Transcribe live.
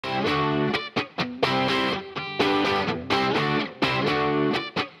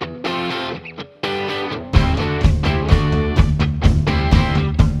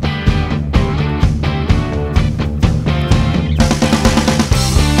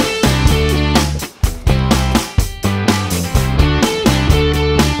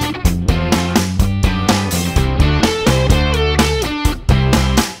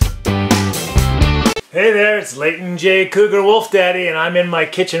it's Leighton J. Cougar Wolf Daddy, and I'm in my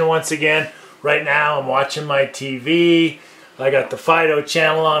kitchen once again. Right now I'm watching my TV. I got the Fido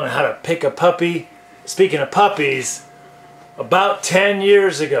channel on how to pick a puppy. Speaking of puppies, about 10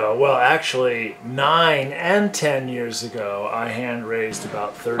 years ago, well actually 9 and 10 years ago, I hand raised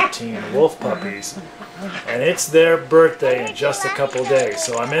about 13 wolf puppies. And it's their birthday in just a couple days.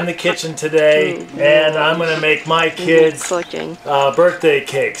 So I'm in the kitchen today and I'm going to make my kids birthday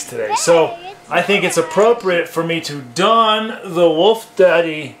cakes today. So I think it's appropriate for me to don the Wolf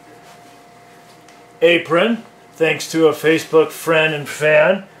Daddy apron, thanks to a Facebook friend and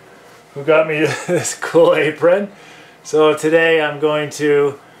fan who got me this cool apron. So today I'm going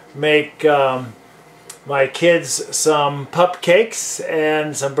to make my kids some pupcakes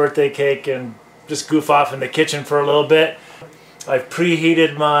and some birthday cake and just goof off in the kitchen for a little bit. I've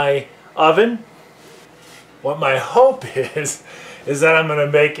preheated my oven. What my hope is that I'm going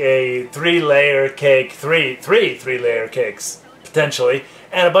to make a three-layer cake, three three-layer cakes, potentially,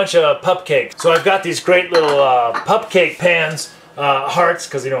 and a bunch of pupcakes. So I've got these great little pupcake pans, hearts,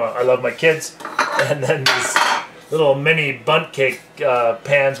 because you know I love my kids, and then these little mini bundt cake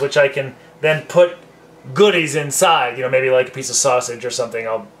pans, which I can then put goodies inside. You know, maybe like a piece of sausage or something.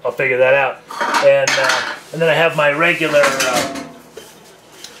 I'll figure that out. And then I have my regular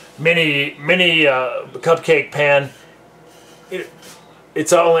mini cupcake pan.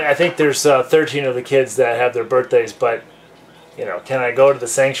 It's only, I think there's 13 of the kids that have their birthdays, but you know, can I go to the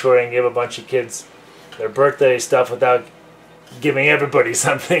sanctuary and give a bunch of kids their birthday stuff without giving everybody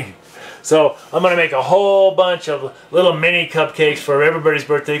something? So I'm going to make a whole bunch of little mini cupcakes for everybody's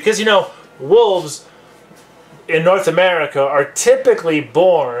birthday, because you know, wolves in North America are typically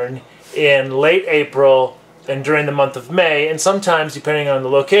born in late April and during the month of May, and sometimes, depending on the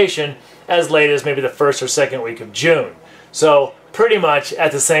location, as late as maybe the first or second week of June. So pretty much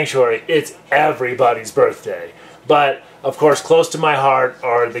at the sanctuary, it's everybody's birthday. But of course, close to my heart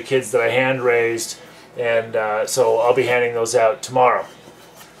are the kids that I hand raised, and so I'll be handing those out tomorrow.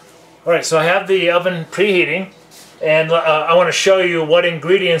 Alright, so I have the oven preheating, and I want to show you what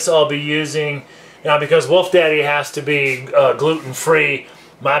ingredients I'll be using. Now, because Wolf Daddy has to be gluten-free,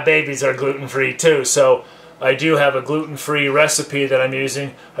 my babies are gluten-free too, so I do have a gluten-free recipe that I'm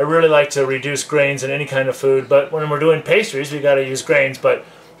using. I really like to reduce grains in any kind of food, but when we're doing pastries, we got to use grains, but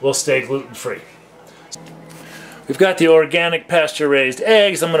we'll stay gluten-free. We've got the organic pasture-raised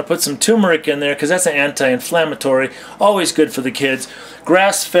eggs. I'm going to put some turmeric in there because that's an anti-inflammatory, always good for the kids.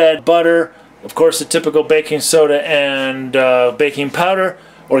 Grass-fed butter, of course the typical baking soda and baking powder,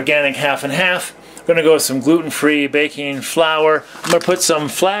 organic half and half. I'm going to go with some gluten-free baking flour. I'm going to put some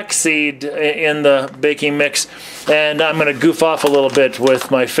flaxseed in the baking mix, and I'm going to goof off a little bit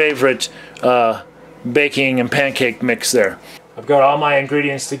with my favorite baking and pancake mix there. I've got all my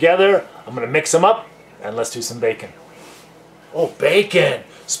ingredients together. I'm going to mix them up, and let's do some bacon. Oh, bacon!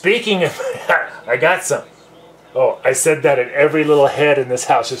 Speaking of, I got some. Oh, I said that, and every little head in this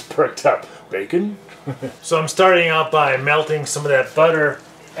house just perked up. Bacon? So I'm starting out by melting some of that butter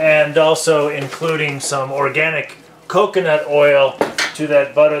and also including some organic coconut oil to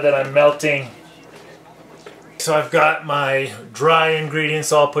that butter that I'm melting. So I've got my dry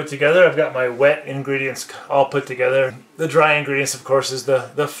ingredients all put together. I've got my wet ingredients all put together. The dry ingredients, of course, is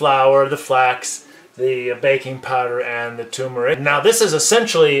the flour, the flax, the baking powder, and the turmeric. Now, this is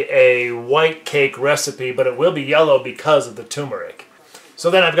essentially a white cake recipe, but it will be yellow because of the turmeric.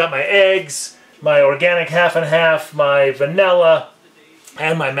 So then I've got my eggs, my organic half and half, my vanilla,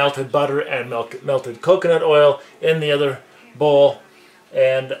 and my melted butter and melted coconut oil in the other bowl,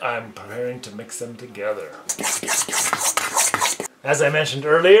 and I'm preparing to mix them together. As I mentioned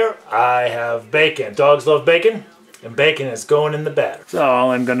earlier, I have bacon. Dogs love bacon, and bacon is going in the batter. So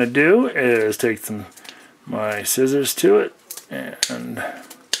all I'm going to do is take my scissors to it and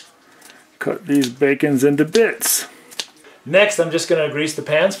cut these bacons into bits. Next, I'm just going to grease the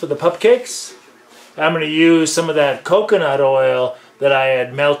pans for the pupcakes. I'm going to use some of that coconut oil that I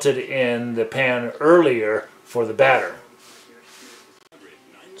had melted in the pan earlier for the batter.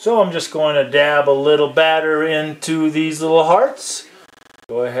 So I'm just going to dab a little batter into these little hearts.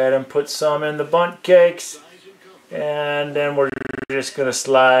 Go ahead and put some in the bundt cakes, and then we're just going to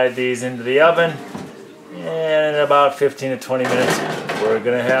slide these into the oven, and in about 15 to 20 minutes we're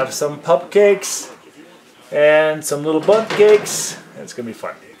going to have some pupcakes and some little bundt cakes. It's going to be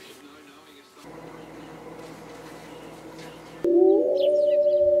fun.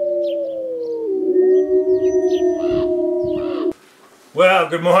 Well,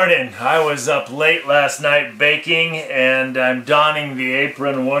 good morning. I was up late last night baking, and I'm donning the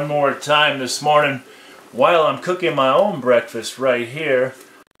apron one more time this morning while I'm cooking my own breakfast right here.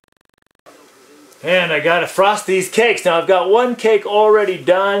 And I gotta frost these cakes. Now I've got one cake already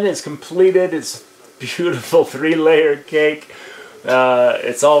done. It's completed. It's beautiful 3-layer cake.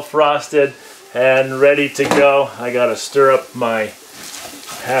 It's all frosted and ready to go. I gotta stir up my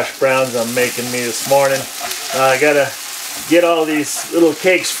hash browns I'm making me this morning. I gotta get all these little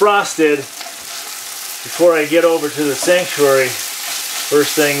cakes frosted before I get over to the sanctuary.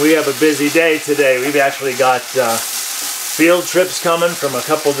 First thing, we have a busy day today. We've actually got field trips coming from a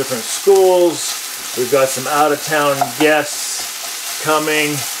couple different schools. We've got some out-of-town guests coming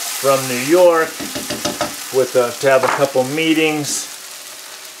from New York to have a couple meetings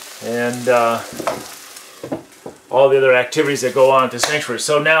and all the other activities that go on at the sanctuary.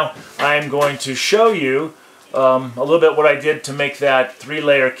 So now I'm going to show you a little bit what I did to make that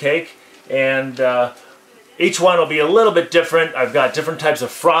 3-layer cake, and each one will be a little bit different. I've got different types of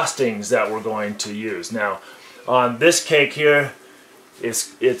frostings that we're going to use. Now on this cake here,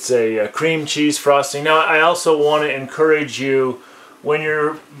 it's a cream cheese frosting. Now I also want to encourage you, when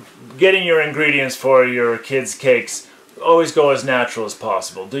you're getting your ingredients for your kids' cakes, always go as natural as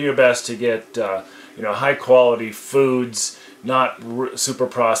possible. Do your best to get high quality foods, not super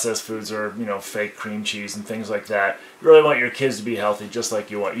processed foods or fake cream cheese and things like that. You really want your kids to be healthy, just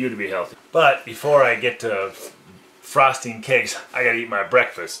like you want you to be healthy. But before I get to frosting cakes, I gotta eat my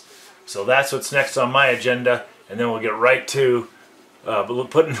breakfast. So that's what's next on my agenda, and then we'll get right to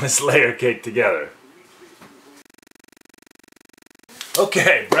putting this layer cake together.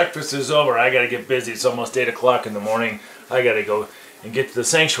 Okay, breakfast is over. I gotta get busy. It's almost 8 o'clock in the morning. I gotta go and get to the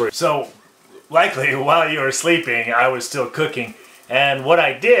sanctuary. So likely while you were sleeping, I was still cooking. And what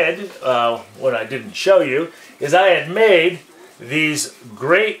I did, what I didn't show you, is I had made these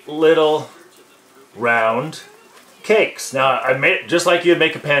great little round cakes. Now I made just like you'd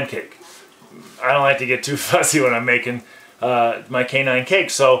make a pancake. I don't like to get too fussy when I'm making my canine cake.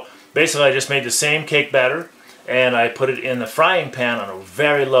 So basically I just made the same cake batter and I put it in the frying pan on a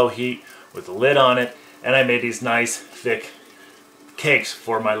very low heat with the lid on it, and I made these nice thick cakes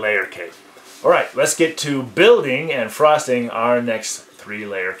for my layer cake. Alright, let's get to building and frosting our next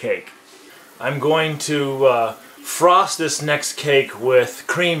 3-layer cake. I'm going to frost this next cake with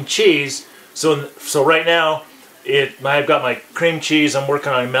cream cheese. So right now I've got my cream cheese. I'm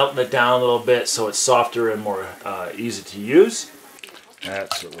working on melting it down a little bit so it's softer and more easy to use.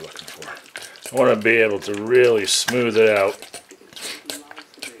 That's what we're looking for. I want to be able to really smooth it out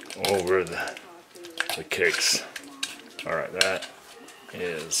over the cakes. Alright, that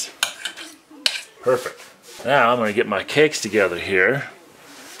is perfect. Now I'm going to get my cakes together here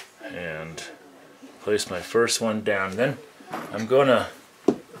and place my first one down. Then I'm going to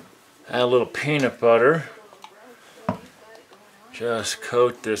add a little peanut butter. Just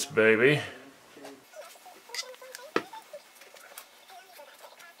coat this baby.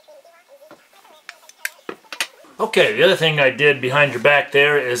 Okay, the other thing I did behind your back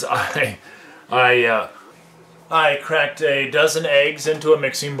there is I cracked a dozen eggs into a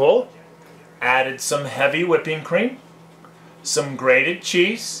mixing bowl, added some heavy whipping cream, some grated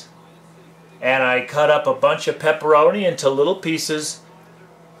cheese, and I cut up a bunch of pepperoni into little pieces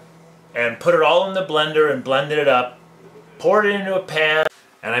and put it all in the blender and blended it up, poured it into a pan,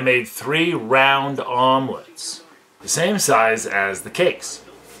 and I made 3 round omelets, the same size as the cakes.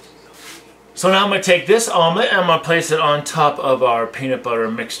 So now I'm going to take this omelet and I'm going to place it on top of our peanut butter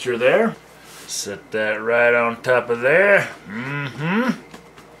mixture there. Set that right on top of there. And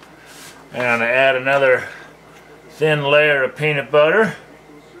I add another thin layer of peanut butter.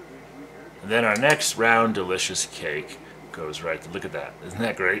 And then our next round delicious cake goes right there. Look at that. Isn't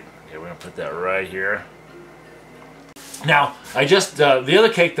that great? Okay, we're going to put that right here. Now, the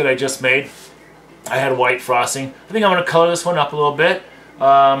other cake that I just made, I had white frosting. I think I'm going to color this one up a little bit.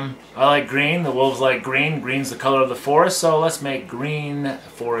 I like green. The wolves like green. Green's the color of the forest, so let's make green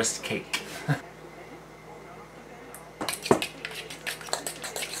forest cake.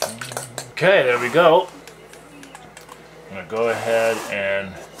 Okay, there we go. I'm going to go ahead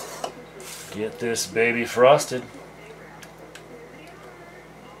and get this baby frosted.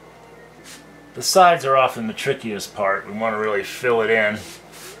 The sides are often the trickiest part. We want to really fill it in.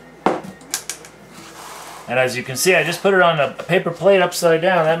 And as you can see, I just put it on a paper plate upside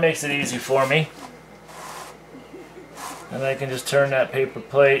down. That makes it easy for me. And I can just turn that paper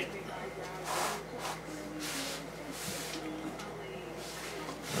plate.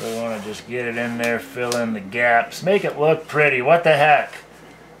 Really want to just get it in there, fill in the gaps, make it look pretty. What the heck?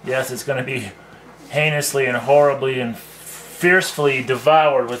 Yes, it's going to be heinously and horribly and fiercely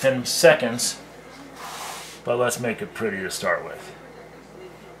devoured within seconds. But let's make it pretty to start with.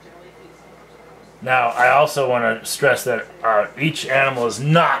 Now, I also want to stress that each animal is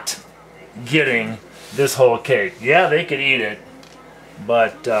not getting this whole cake. Yeah, they could eat it,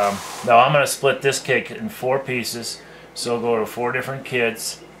 but no, I'm going to split this cake in 4 pieces, so it'll go to 4 different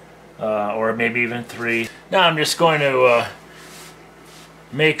kids, or maybe even 3. Now I'm just going to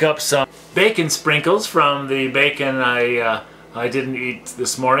make up some bacon sprinkles from the bacon I didn't eat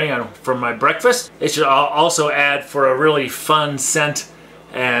this morning from my breakfast. It should also add for a really fun scent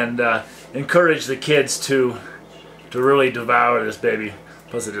and encourage the kids to really devour this baby.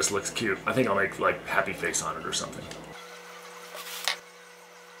 Plus it just looks cute. I think I'll make like happy face on it or something.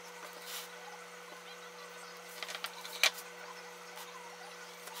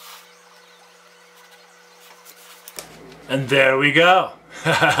 And there we go.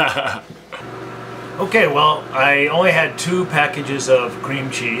 Okay, well, I only had 2 packages of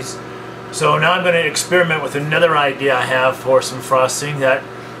cream cheese. So now I'm going to experiment with another idea I have for some frosting that,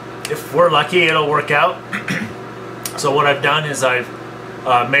 if we're lucky, it'll work out. So what I've done is I've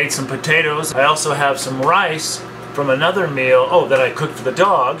made some potatoes. I also have some rice from another meal, that I cooked for the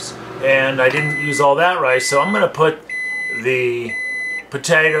dogs, and I didn't use all that rice. So I'm going to put the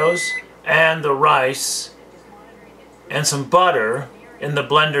potatoes and the rice and some butter in the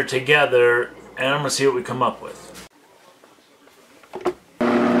blender together, and I'm going to see what we come up with.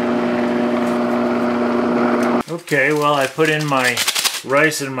 Okay, well, I put in my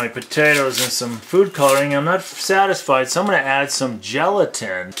rice and my potatoes and some food coloring. I'm not satisfied, so I'm going to add some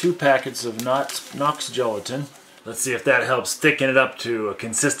gelatin. 2 packets of Knox gelatin. Let's see if that helps thicken it up to a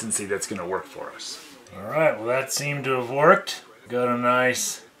consistency that's going to work for us. Alright, well, that seemed to have worked. Got a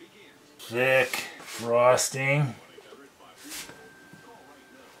nice thick frosting.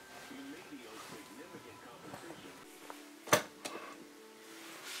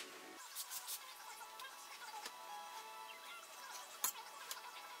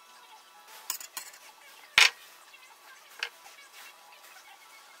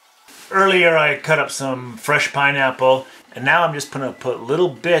 Earlier I cut up some fresh pineapple, and now I'm just going to put little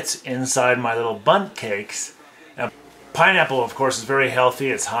bits inside my little bundt cakes. Now, pineapple, of course, is very healthy.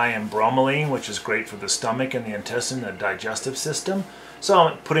 It's high in bromelain, which is great for the stomach and the intestine, the digestive system. So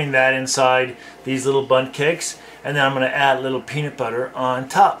I'm putting that inside these little bundt cakes, and then I'm going to add a little peanut butter on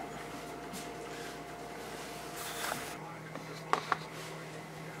top.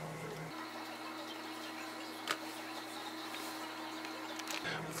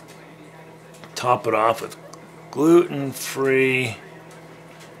 Top it off with gluten-free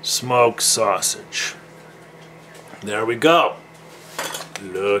smoked sausage. There we go.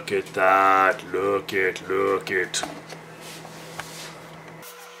 Look at that. Look it.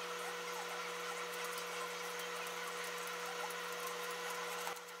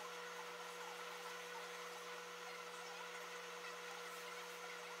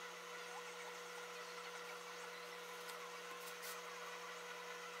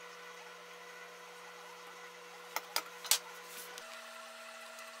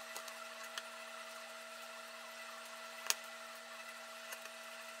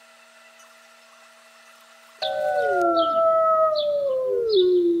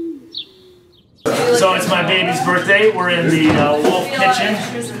 So it's my baby's birthday. We're in the Wolf Kitchen,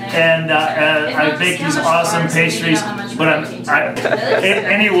 and I baked these awesome pastries. But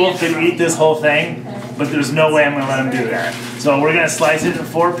any wolf can eat this whole thing, but there's no way I'm going to let him do that. So we're going to slice it into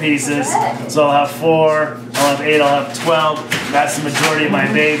 4 pieces. So I'll have 4, I'll have 8, I'll have 12. That's the majority of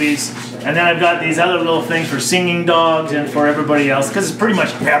my babies. And then I've got these other little things for singing dogs and for everybody else, because it's pretty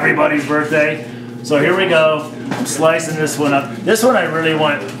much everybody's birthday. So here we go. I'm slicing this one up. This one I really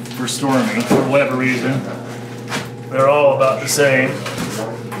want for Stormy, for whatever reason. They're all about the same.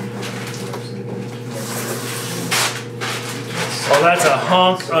 Oh, that's a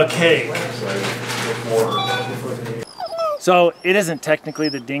hunk of cake. So it isn't technically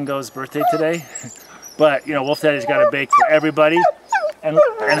the dingo's birthday today, but you know, Wolf Daddy's got to bake for everybody. And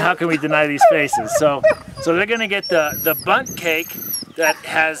how can we deny these faces? So they're gonna get the bundt cake that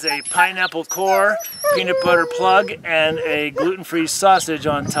has a pineapple core, peanut butter plug, and a gluten-free sausage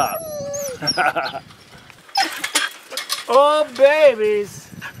on top. Oh babies!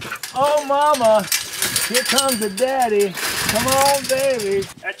 Oh mama! Here comes the daddy! Come on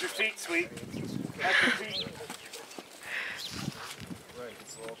babies! At your feet, sweet. At your feet.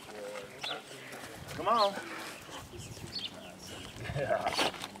 Come on. Yeah.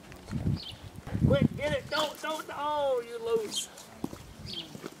 Quick, get it! Don't! Oh, you lose.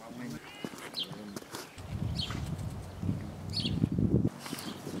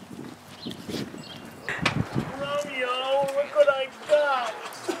 Romeo, look what I got!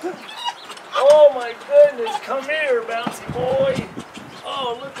 Oh my goodness, come here, bouncy boy!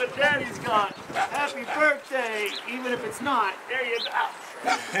 Oh, look what Daddy's got! Happy birthday! Even if it's not, there you go.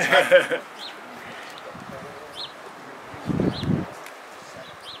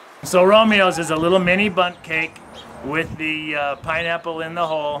 So Romeo's is a little mini bundt cake with the pineapple in the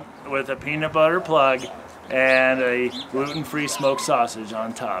hole with a peanut butter plug and a gluten-free smoked sausage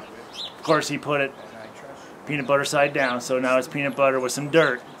on top. Of course he put it peanut butter side down, so now it's peanut butter with some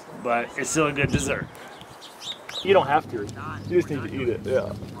dirt, but it's still a good dessert. You don't have to. You just need to eat it.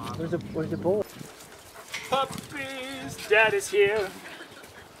 Yeah. Where's the bowl? Puppies, Dad is here.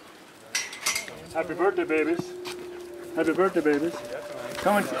 Happy birthday, babies. Happy birthday, babies.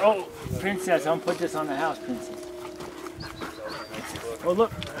 Come on. Oh, Princess, I'm gonna put this on the house, Princess. Oh,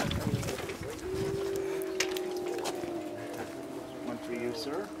 look. One for you,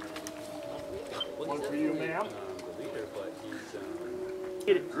 sir. One for you, ma'am.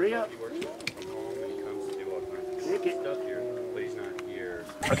 Get it, hurry up. Take it.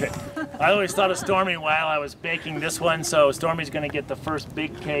 Okay. I always thought of Stormy while I was baking this one, so Stormy's gonna get the first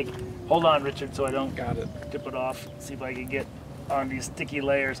big cake. Hold on, Richard, so I don't tip it off. See if I can get on these sticky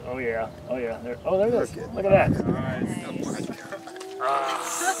layers. Oh yeah, oh yeah. There it is. Look at that.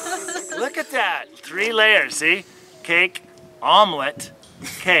 Look at that. 3 layers. See, cake, omelet,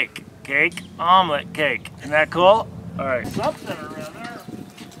 cake, cake, omelet, cake. Isn't that cool? All right. Something around there.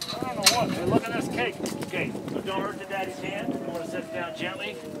 I don't know what. Hey, look at this cake. Okay, so don't hurt the daddy's hand. I'm gonna set it down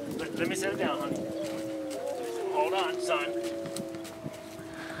gently. Let me set it down, honey. Hold on, son.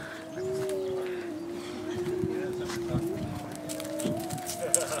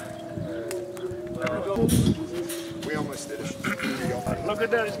 We almost did it. Look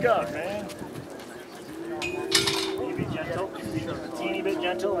at that, it's gone, man. Can you be gentle? Can you be a teeny bit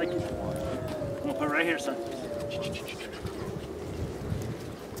gentle? Like, I'm gonna put it right here, son.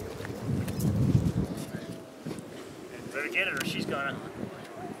 Better get it or she's gonna.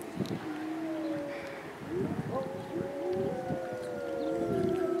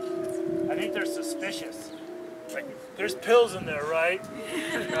 I think they're suspicious. Like, there's pills in there, right?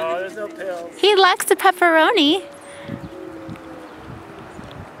 No, there's no pills. He likes the pepperoni.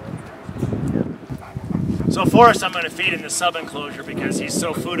 So Forrest, I'm going to feed in the sub enclosure because he's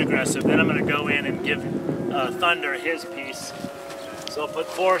so food aggressive. Then I'm going to go in and give Thunder his piece. So I'll put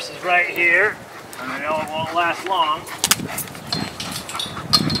Forrest's right here, and I know it won't last long.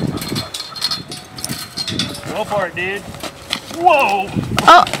 Go for it, dude. Whoa!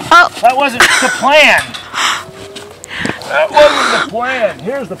 Oh! That wasn't the plan. That wasn't the plan.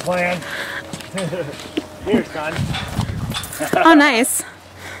 Here's the plan. Here's son. Oh, nice.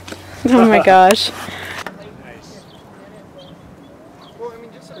 Oh my gosh. Well, I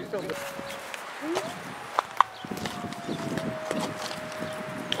mean, just we filmed it.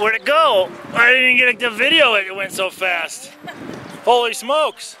 Where'd it go? I didn't get the video. It went so fast. Holy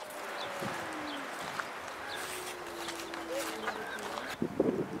smokes.